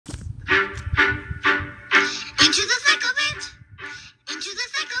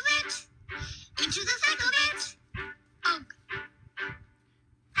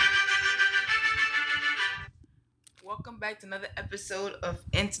episode of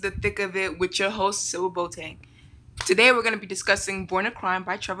Into the Thick of It with your host, Sybil Boateng. Today we're going to be discussing Born a Crime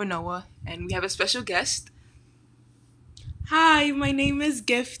by Trevor Noah, and we have a special guest. Hi, my name is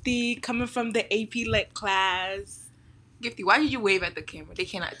Gifty, coming from the AP Lit class. Gifty, why did you wave at the camera? They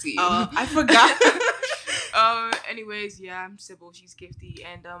cannot see you. I forgot. Anyways, yeah, I'm Sybil, she's Gifty,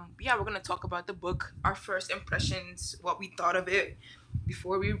 and we're going to talk about the book, our first impressions, what we thought of it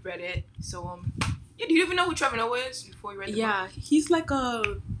before we read it. So, do you even know who Trevor Noah is before you read the book? Yeah, he's like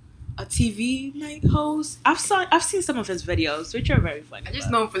a TV night host. I've seen some of his videos, which are very funny. I just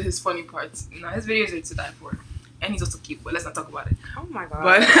know him for his funny parts. No, his videos are to die for. And he's also cute, but let's not talk about it. Oh my god.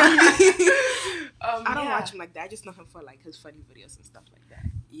 But I don't watch him like that. I just know him for like his funny videos and stuff like that.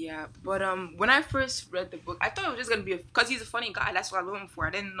 Yeah, but when I first read the book, I thought it was just gonna be because he's a funny guy. That's what I love him for.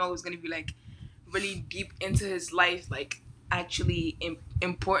 I didn't know it was gonna be like really deep into his life, like actually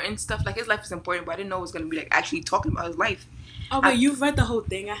important stuff. Like his life is important, but I didn't know it was gonna be like actually talking about his life. Oh, but you've read the whole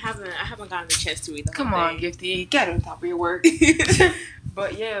thing. I haven't gotten the chance to read the whole thing. Come on, Gifty, get on top of your work.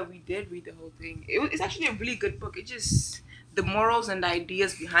 But yeah, we did read the whole thing. It's actually a really good book. It just the morals and the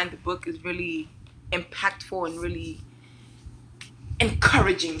ideas behind the book is really impactful and really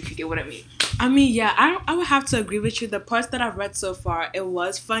encouraging, if you get what I mean. I mean, yeah, I would have to agree with you. The parts that I've read so far, it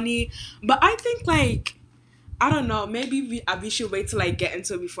was funny, but I think like I don't know. Maybe we should wait till I get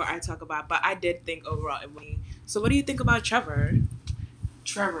into it before I talk about it. But I did think overall it was. So what do you think about Trevor?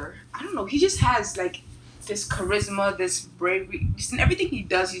 Trevor, I don't know. He just has like this charisma, this bravery. Just in everything he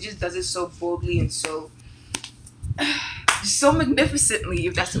does, he just does it so boldly and so magnificently.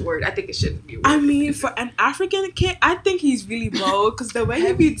 If that's a word, I think it should be a word. I mean, for an African kid, I think he's really bold because the way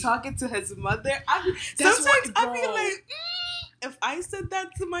he be talking to his mother, sometimes I be like. If I said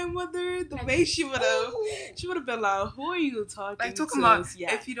that to my mother, the way she would have been like, "Who are you talking to?" Like talking about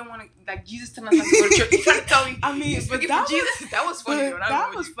if you don't want to, like Jesus telling us not to go to church. You trying to tell me? I mean, but that was funny.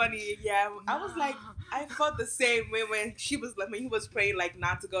 That was funny. Yeah, I was like, I felt the same way when she was like when he was praying like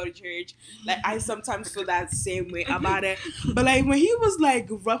not to go to church. Like I sometimes feel that same way about it. But like when he was like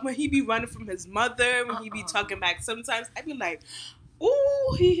when he be running from his mother, when he be talking back, sometimes I be like,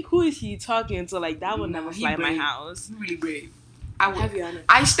 "Ooh, who is he talking to?" Like that would never fly in my house. Really brave.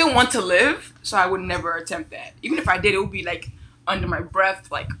 I still want to live, so I would never attempt that. Even if I did, it would be like under my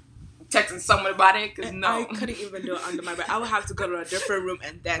breath, like texting someone about it. Cause no, I couldn't even do it under my breath. I would have to go to a different room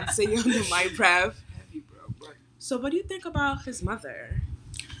and then say it under my breath. Heavy, bro. So, what do you think about his mother?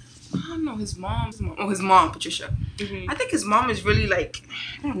 I don't know, his mom, Patricia. Mm-hmm. I think his mom is really like,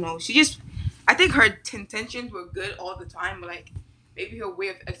 I don't know. I think her intentions were good all the time, but like maybe her way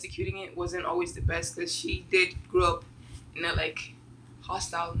of executing it wasn't always the best because she did grow up in a like not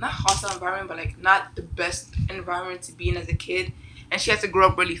hostile environment, but like not the best environment to be in as a kid, and she has to grow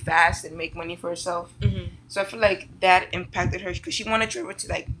up really fast and make money for herself. Mm-hmm. So I feel like that impacted her because she wanted Trevor to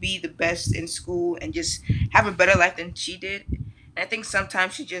like be the best in school and just have a better life than she did. And I think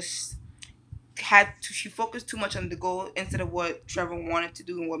sometimes she just she focused too much on the goal instead of what Trevor wanted to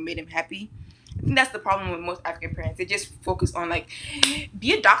do and what made him happy. I think that's the problem with most African parents. They just focus on like,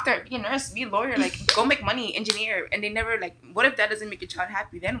 be a doctor, be a nurse, be a lawyer, like go make money, engineer, and they never like, what if that doesn't make your child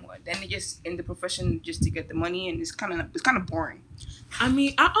happy? Then what? Then they just in the profession just to get the money, and it's kind of boring. I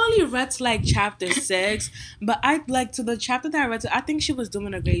mean, I only read to like chapter 6, but I like to the chapter that I read to. I think she was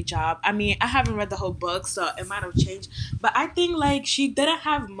doing a great job. I mean, I haven't read the whole book, so it might have changed, but I think like she didn't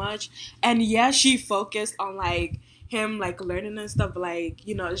have much, and yeah, she focused on like him like learning and stuff, like,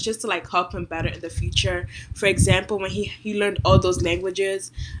 you know, it's just to like help him better in the future. For example, when he learned all those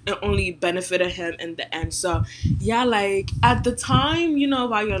languages, it only benefited him in the end. So yeah, like at the time, you know,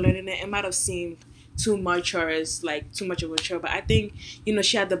 while you're learning it might have seemed too much or it's like too much of a chore, but I think, you know,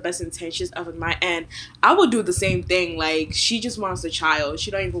 she had the best intentions of my end. I would do the same thing. Like she just wants a child. She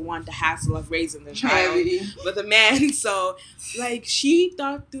don't even want the hassle of raising the child with a man. So like she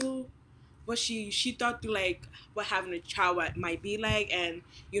thought through what she thought through like what having a child might be like, and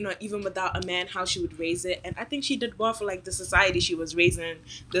you know, even without a man, how she would raise it. And I think she did well for like the society she was raising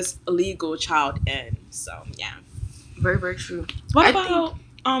this illegal child in. So yeah, very, very true. What about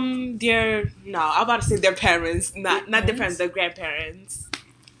I'm about to say their parents, not their parents, their grandparents.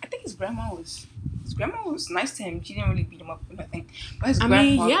 I think his grandma was nice to him. She didn't really beat him up or nothing. But his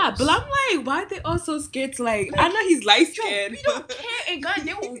yeah, but I'm like, why are they all so scared to like I know he's light skinned. We don't care, and God,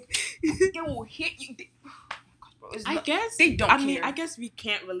 they will hit you. I guess they don't care. I mean, I guess we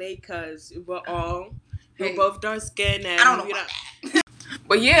can't relate because we're both dark skinned and I don't know.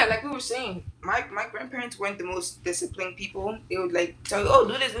 But yeah, like we were saying, my grandparents weren't the most disciplined people. They would like tell you, oh,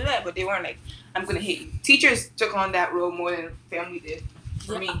 do this, do that, but they weren't like, I'm gonna hit you. Teachers took on that role more than family did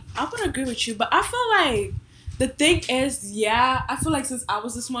for me. I would agree with you, but I feel like The thing is, yeah, I feel like since I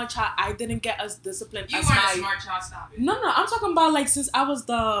was a small child, I didn't get as disciplined You as weren't my. a smart child. Stop it. No, I'm talking about like since I was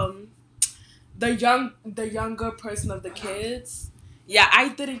the younger person of the kids. Yeah, I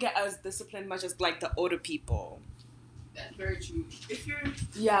didn't get as disciplined much as like the older people. That's very true. If you're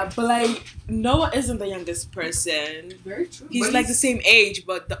Yeah, but like Noah isn't the youngest person. very true, He's but like the same age,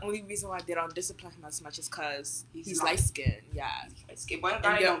 but the only reason why they don't discipline him as much is because he's not. light skinned. Yeah, One and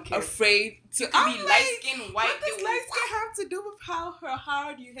guy they're don't care. afraid to You could be light skinned, white. What does light skin have to do with how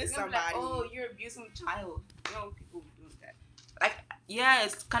hard you hit somebody? Like, oh, you're abusing a child. You know, people do that. Like, yeah,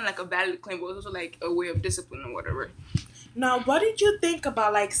 it's kind of like a valid claim, but it's also like a way of discipline or whatever. Now, what did you think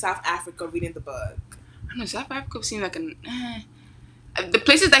about like South Africa reading the book? I don't know. South Africa seemed like the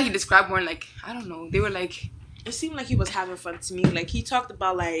places that he described weren't like, I don't know. They were like. It seemed like he was having fun to me. Like he talked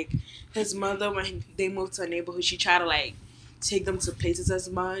about like his mother when they moved to a neighborhood, she tried to like take them to places as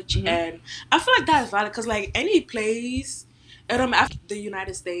much, and I feel like that's valid because like any place, after the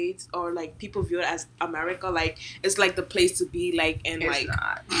United States or like people view it as America, like it's like the place to be, like in It's like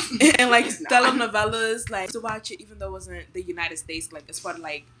not. and like It's not. telenovelas, like to watch it even though it wasn't the United States, like it's part of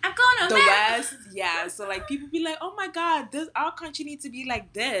like I'm going to the West. Yeah, so like people be like, oh my god, this our country needs to be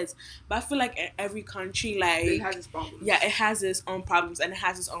like this, but I feel like in every country, like It has its problems. yeah, it has its own problems and it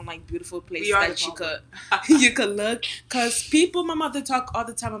has its own like beautiful places We are that the you could problem. you could look. Cause people, my mother talk all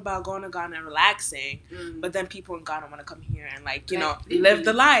the time about going to Ghana and relaxing, but then people in Ghana want to come here and like you know live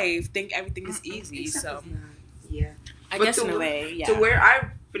the life, think everything is easy. Except So it's not. Yeah, I But guess to in a wh- way, yeah. To where I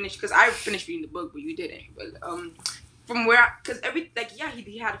finished, because I finished reading the book, but you didn't. But from where, because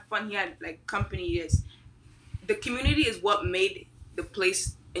he had fun, he had like company. Yes, the community is what made the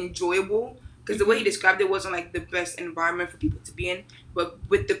place enjoyable. Because the way he described it wasn't like the best environment for people to be in, but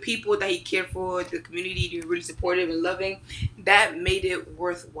with the people that he cared for, the community, they were really supportive and loving. That made it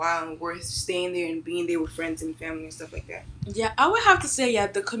worthwhile and worth staying there and being there with friends and family and stuff like that. Yeah, I would have to say, yeah,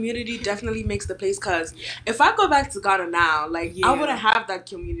 the community definitely makes the place. Cause if I go back to Ghana now, like I wouldn't have that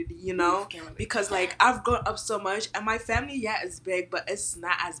community, you know, because like I've grown up so much, and my family, yeah, is big, but it's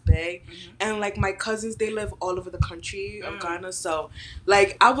not as big, and like my cousins, they live all over the country of Ghana, so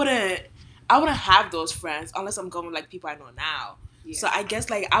like I wouldn't have those friends unless I'm going with like people I know now. Yeah. So I guess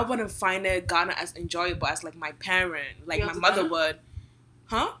like I wouldn't find it Ghana as enjoyable as like my parent, like my mother would.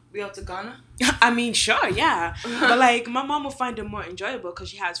 Huh? We out to Ghana? I mean, sure, yeah. But like my mom will find it more enjoyable because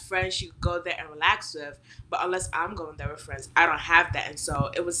she has friends she could go there and relax with. But unless I'm going there with friends, I don't have that, and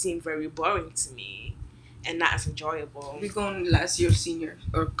so it would seem very boring to me and not as enjoyable. We going last year senior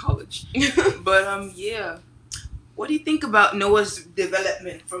or college. But yeah. What do you think about Noah's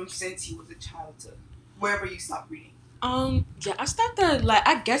development from since he was a child to wherever you stopped reading? Yeah, I started like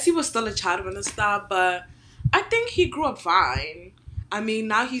I guess he was still a child when I stopped, but I think he grew up fine. I mean,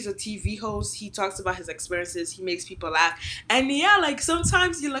 now he's a TV host. He talks about his experiences. He makes people laugh. And yeah, like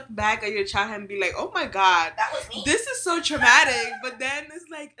sometimes you look back at your childhood and be like, oh my God, that was me. This is so traumatic. But then it's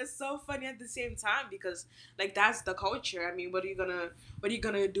like, it's so funny at the same time because like that's the culture. I mean, what are you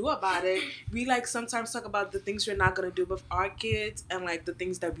gonna do about it? We like sometimes talk about the things we're not gonna do with our kids and like the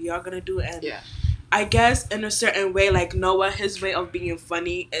things that we are gonna do. And yeah. I guess in a certain way, like Noah, his way of being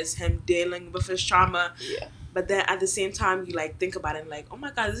funny is him dealing with his trauma. Yeah. But then at the same time, you like think about it and like, oh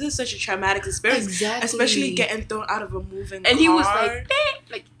my God, this is such a traumatic experience. Exactly. Especially getting thrown out of a moving car. And he was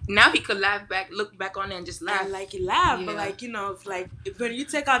like now he could look back on it and just laugh. And like he laughed, yeah. But like, you know, when you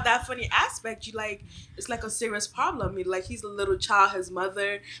take out that funny aspect, you like, it's like a serious problem. I mean, like he's a little child. His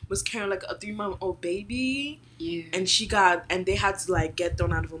mother was carrying like a 3-month-old baby. Yeah. And they had to like get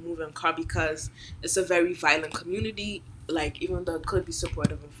thrown out of a moving car because it's a very violent community. Like, even though it could be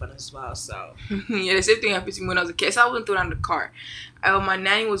supportive and fun as well, so. Yeah, the same thing happened to me when I was a kid. So I wasn't thrown out of the car. My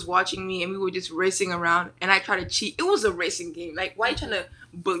nanny was watching me, and we were just racing around, and I tried to cheat. It was a racing game. Like, why are you trying to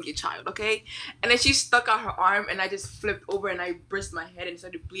bully your child, okay? And then she stuck out her arm, and I just flipped over, and I burst my head and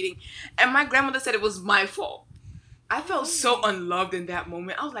started bleeding. And my grandmother said it was my fault. I felt so unloved in that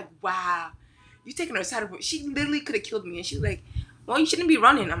moment. I was like, wow, you taking her side of it. She literally could have killed me. And she was like, well, you shouldn't be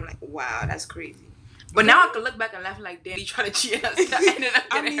running. I'm like, wow, that's crazy. But now I can look back and laugh like, damn, you trying to cheat us.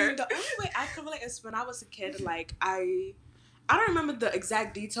 I mean, the only way I can relate is when I was a kid, like, I don't remember the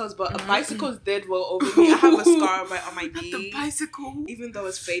exact details, but bicycles did roll over me. I have a scar on my knee. The bicycle? Even though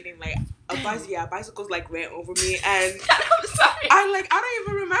it's fading, like, bicycles, like, ran over me, and I'm sorry. I don't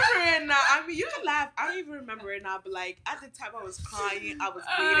even remember it now. I mean, you can laugh. I don't even remember it now, but, like, at the time I was crying, I was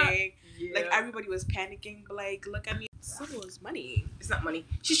bleeding. Yeah. Like, everybody was panicking, but, like, look at me. So it was money. It's not money.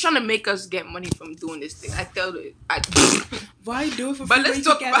 She's trying to make us get money from doing this thing. I tell her. Why do it for free? But let's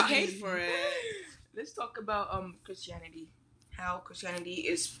talk about paid for it. Let's talk about Christianity. How Christianity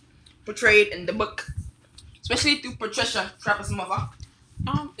is portrayed in the book. especially through Patricia, Travis' mother.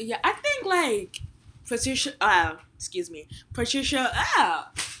 Yeah, I think like Patricia. Patricia.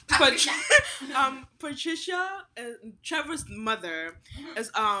 Patricia, Trevor's mother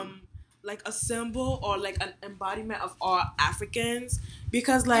is like a symbol or like an embodiment of all Africans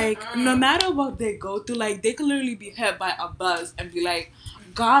because like no matter what they go through, like they could literally be hit by a bus and be like,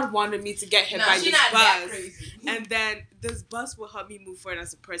 God wanted me to get hit by this bus, and then this bus will help me move forward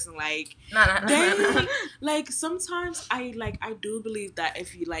as a person. Like, like sometimes I do believe that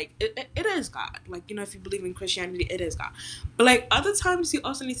if you like it is God. Like, you know, if you believe in Christianity, it is God. But like other times, you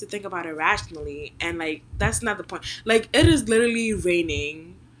also need to think about it rationally, and like that's not the point. Like, it is literally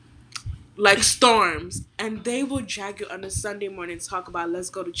raining. Like storms, and they will drag you on a Sunday morning and talk about let's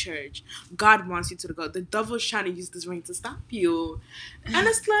go to church. God wants you to go. The devil's trying to use this rain to stop you, and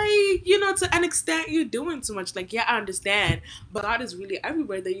it's like, you know, to an extent you're doing too much. Like, yeah, I understand, but God is really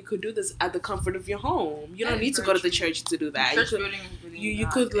everywhere. That you could do this at the comfort of your home. You don't need to go to the church to do that. You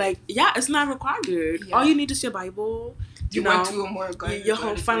could like, yeah, it's not required. Yeah. All you need is your Bible. You know, your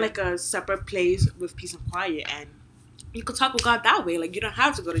home. Find like a separate place with peace and quiet, and you could talk with God that way. Like, you don't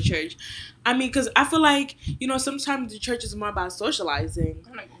have to go to church. I mean, because I feel like, you know, sometimes the church is more about socializing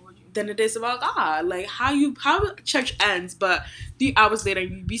than it is about God. Like, how church ends, but 3 hours later,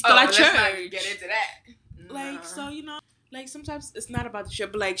 you be still at church. Let's not get into that. Like, so, you know, like, sometimes it's not about the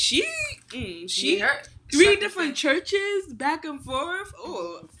church, but, like, she 3 different churches, back and forth.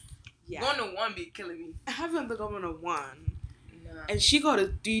 Oh, yeah. Going to one be killing me. I haven't been going to one. And she go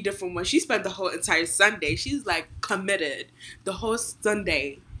to 3 different ones. She spent the whole entire Sunday. She's like committed the whole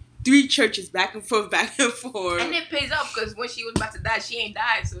Sunday. 3 churches back and forth. And it pays off because when she was about to die, she ain't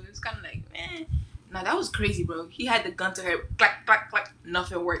died. So it's kind of like, man. Nah, that was crazy, bro. He had the gun to her. Clack, clack, clack.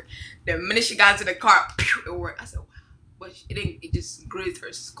 Nothing worked. The minute she got into the car, it worked. I said, wow. But it didn't. It just grazed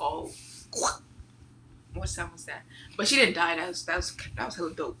her skull. What sound was that? But she didn't die. That was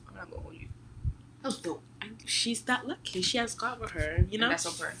hella dope. I'm not gonna hold you. That was dope. She's that lucky. She has God with her, you know? And that's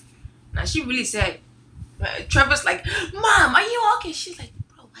on her. Now, she really said, Trevor's like, Mom, are you okay? She's like,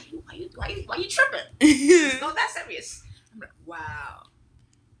 bro, why you tripping? It's not that serious. I'm like, wow.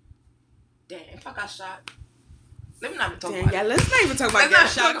 Damn, if I got shot, let me not even talk about it. Yeah, let's not even talk about getting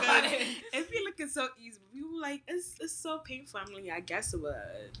shot. If you're looking so easy, you like, it's so painful. I mean, I guess it would.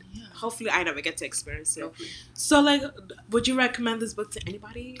 Yeah. Hopefully, I never get to experience it. Hopefully. So, like, would you recommend this book to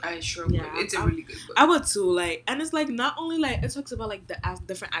anybody? I sure would. It's a really good book. I would too. Like, and it's like not only like it talks about like the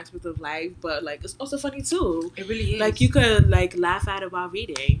different aspects of life, but like it's also funny too. It really is. Like, you could like laugh at it while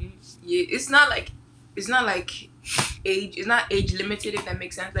reading. Yeah, it's not like age. It's not age limited, if that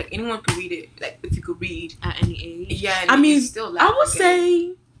makes sense. Like, anyone could read it. Like, if you could read at any age. Yeah, I mean, still I would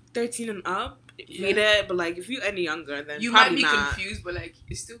say 13 and up. Read it, but like if you're any younger, then you probably might be not. confused, but like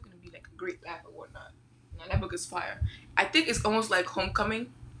it's still gonna be like a great laugh or whatnot. Now, that book is fire. I think it's almost like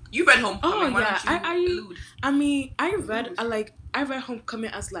Homecoming. You read Homecoming? Oh yeah, I mean, I read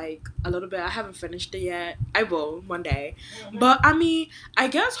Homecoming as like a little bit. I haven't finished it yet. I will one day, but I mean, I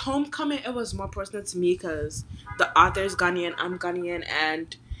guess Homecoming it was more personal to me because the author is Ghanaian, I'm Ghanaian,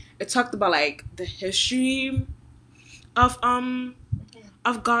 and it talked about like the history of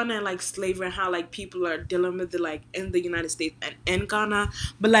Ghana and like slavery and how like people are dealing with it like in the United States and in Ghana,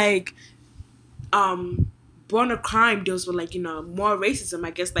 but like Born a Crime deals with like, you know, more racism. I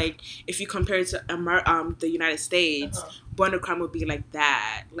guess like if you compare it to the United States, Born a Crime would be like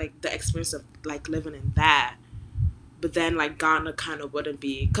that, like the experience of like living in that. But then like Ghana kind of wouldn't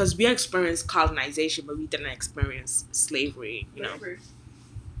be, because we experienced colonization, but we didn't experience slavery. You know.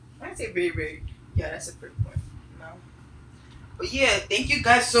 I'd say very. Yeah, that's a great point. But yeah, thank you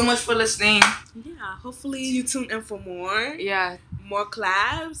guys so much for listening. Yeah, hopefully you tune in for more. Yeah. More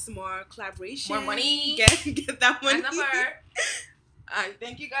collabs, more collaboration. More money. Get that money.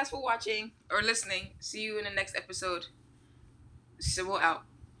 Thank you guys for watching or listening. See you in the next episode. Sybil out.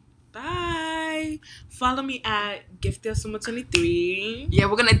 Bye. Follow me at GiftedSummer23. Yeah,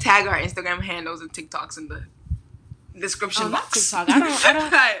 we're gonna tag our Instagram handles and TikToks in the description box. Not TikTok.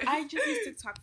 I just use TikTok